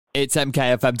It's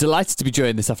MKFM. Delighted to be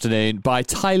joined this afternoon by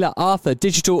Tyler Arthur,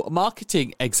 Digital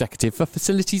Marketing Executive for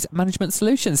Facilities Management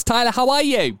Solutions. Tyler, how are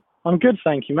you? I'm good,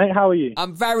 thank you, mate. How are you?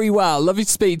 I'm very well. Lovely to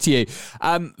speak to you.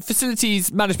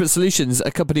 Facilities Management Solutions,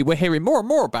 a company we're hearing more and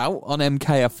more about on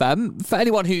MKFM. For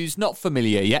anyone who's not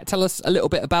familiar yet, tell us a little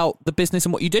bit about the business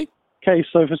and what you do. Okay,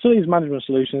 so Facilities Management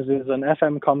Solutions is an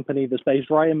FM company that's based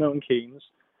right in Milton Keynes.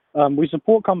 We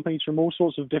support companies from all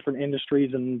sorts of different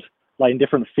industries and in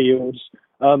different fields.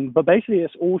 But basically,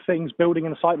 it's all things building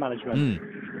and site management.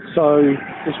 So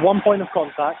it's one point of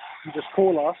contact. You just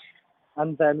call us,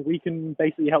 and then we can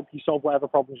basically help you solve whatever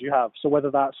problems you have. So whether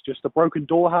that's just a broken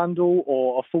door handle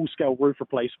or a full-scale roof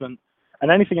replacement, and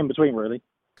anything in between, really.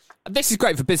 This is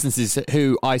great for businesses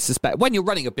who I suspect, when you're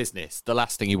running a business, the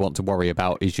last thing you want to worry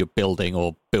about is your building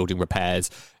or building repairs.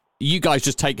 You guys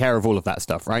just take care of all of that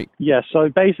stuff, right? Yeah, so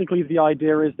basically the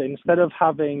idea is that instead of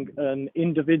having an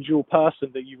individual person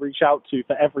that you reach out to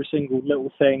for every single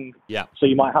little thing, so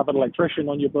you might have an electrician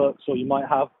on your books, or you might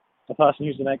have a person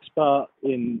who's an expert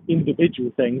in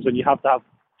individual things, and you have to have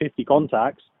 50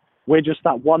 contacts. We're just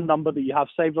that one number that you have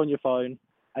saved on your phone,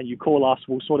 and you call us,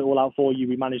 we'll sort it all out for you.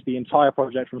 We manage the entire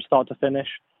project from start to finish,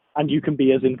 and you can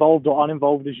be as involved or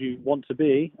uninvolved as you want to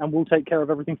be, and we'll take care of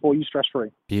everything for you stress-free.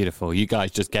 Beautiful. You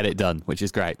guys just get it done, which is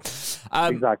great.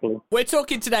 Exactly. We're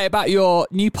talking today about your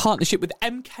new partnership with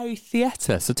MK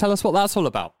Theatre, so tell us what that's all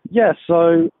about. Yeah,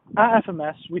 so at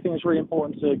FMS, we think it's really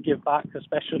important to give back,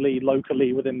 especially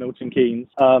locally within Milton Keynes,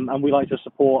 and we like to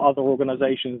support other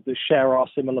organisations that share our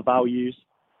similar values.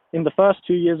 In the first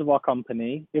 2 years of our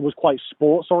company, it was quite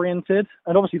sports-oriented,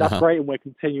 and obviously that's great, and we're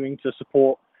continuing to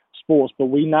support sports, but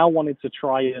we now wanted to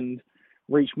try and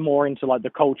reach more into the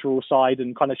cultural side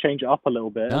and kind of change it up a little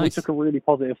bit. Nice. And we took a really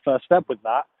positive first step with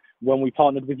that when we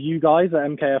partnered with you guys at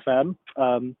MKFM.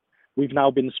 We've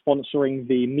now been sponsoring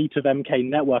the Meet of MK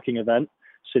networking event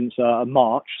since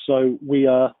March, so we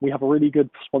have a really good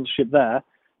sponsorship there.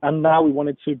 And now we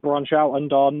wanted to branch out,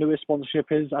 and our newest sponsorship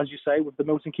is, as you say, with the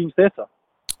Milton Keynes Theatre.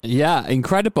 Yeah,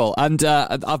 incredible. And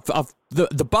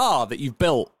the bar that you've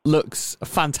built looks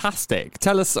fantastic.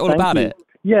 Tell us all about it.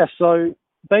 Yeah, so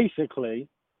basically,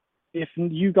 if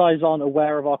you guys aren't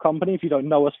aware of our company, if you don't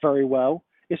know us very well,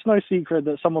 it's no secret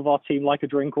that some of our team like a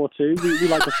drink or two. We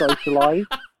like to socialise.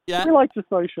 Yeah. We like to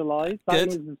socialise. That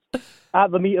Good. is at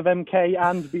the Meet of MK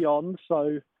and beyond.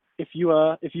 So if you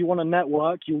want to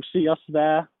network, you'll see us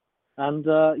there. And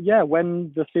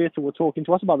when the theatre were talking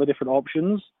to us about the different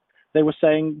options, they were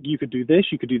saying, you could do this,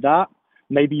 you could do that.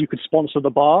 Maybe you could sponsor the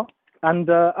bar. And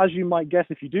as you might guess,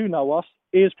 if you do know us,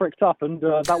 ears pricked up. And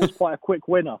that was quite a quick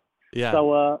winner. Yeah.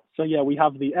 So we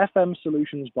have the FM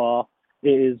Solutions Bar. It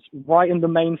is right in the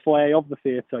main foyer of the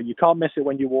theatre. You can't miss it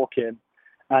when you walk in.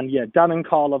 And Dan and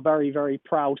Carl are very, very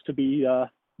proud to be,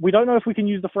 we don't know if we can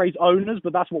use the phrase owners,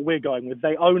 but that's what we're going with.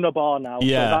 They own a bar now.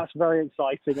 Yeah. So that's very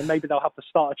exciting. And maybe they'll have to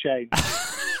start a chain.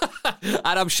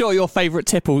 And I'm sure your favourite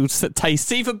tip will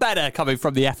taste even better coming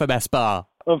from the FMS bar.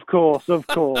 Of course. But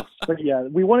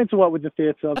we wanted to work with the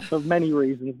theatre for many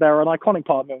reasons. They're an iconic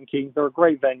part of Milton Keynes. They're a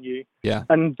great venue. Yeah.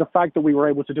 And the fact that we were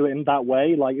able to do it in that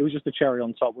way, it was just a cherry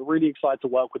on top. We're really excited to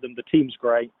work with them. The team's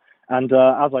great. And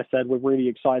as I said, we're really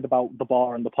excited about the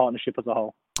bar and the partnership as a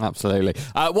whole. Absolutely.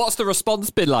 What's the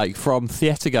response been like from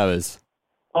theatre goers?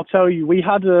 I'll tell you, we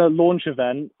had a launch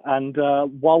event, and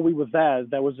while we were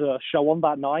there was a show on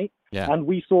that night, and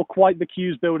we saw quite the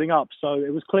queues building up. So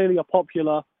it was clearly a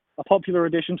popular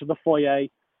addition to the foyer.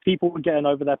 People were getting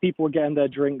over there, people were getting their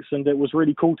drinks, and it was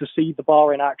really cool to see the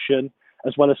bar in action,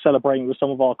 as well as celebrating with some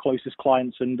of our closest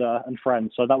clients and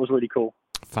friends. So that was really cool.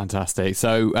 Fantastic.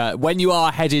 So when you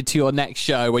are headed to your next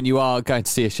show, when you are going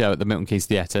to see a show at the Milton Keynes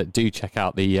Theatre, do check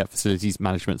out the Facilities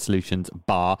Management Solutions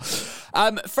Bar.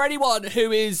 For anyone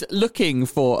who is looking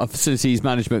for a facilities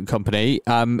management company,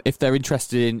 if they're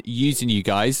interested in using you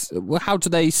guys, how do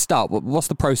they start? What's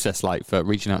the process like for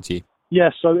reaching out to you? Yeah,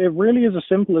 so it really is as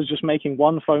simple as just making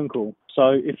one phone call.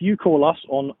 So if you call us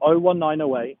on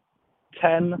 01908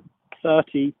 10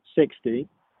 30 60,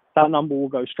 that number will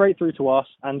go straight through to us,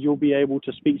 and you'll be able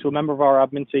to speak to a member of our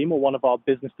admin team or one of our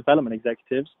business development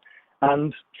executives.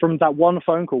 And from that one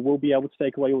phone call, we'll be able to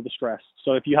take away all the stress.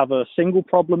 So if you have a single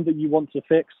problem that you want to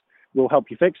fix, we'll help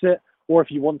you fix it. Or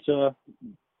if you want to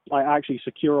actually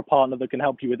secure a partner that can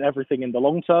help you with everything in the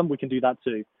long term, we can do that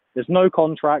too. There's no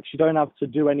contracts. You don't have to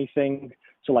do anything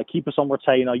to keep us on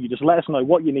retainer. You just let us know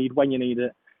what you need when you need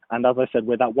it. And as I said,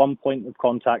 we're that one point of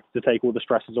contact to take all the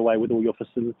stresses away with all your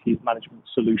facilities management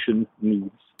solution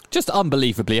needs. Just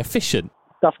unbelievably efficient.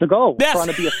 That's the goal. Yes. Trying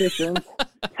to be efficient,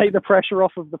 take the pressure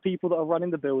off of the people that are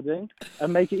running the building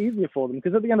and make it easier for them.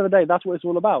 Because at the end of the day, that's what it's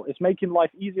all about. It's making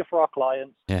life easier for our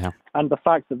clients. Yeah. And the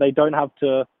fact that they don't have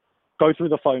to go through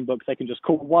the phone book. They can just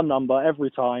call one number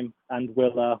every time and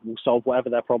we'll solve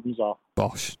whatever their problems are.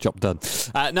 Bosh, job done.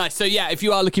 Nice. So yeah, if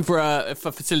you are looking for a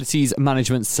facilities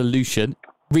management solution,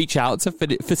 reach out to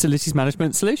Facilities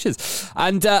Management Solutions.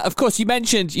 And of course, you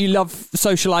mentioned you love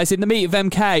socialising. The Meet of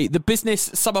MK, the business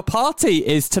summer party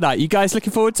is tonight. You guys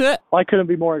looking forward to it? I couldn't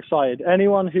be more excited.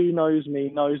 Anyone who knows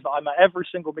me knows that I'm at every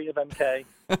single Meet of MK.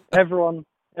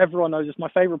 Everyone knows it's my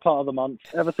favourite part of the month.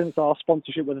 Ever since our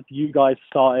sponsorship with you guys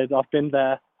started, I've been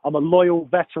there. I'm a loyal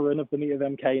veteran of the Meet of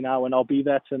MK now, and I'll be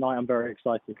there tonight. I'm very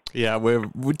excited. Yeah, we're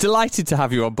delighted to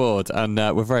have you on board, and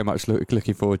we're very much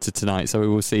looking forward to tonight. So we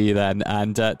will see you then.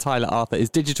 And Tyler Arthur is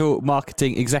Digital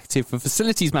Marketing Executive for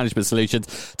Facilities Management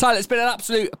Solutions. Tyler, it's been an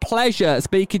absolute pleasure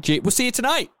speaking to you. We'll see you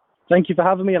tonight. Thank you for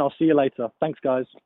having me, and I'll see you later. Thanks, guys.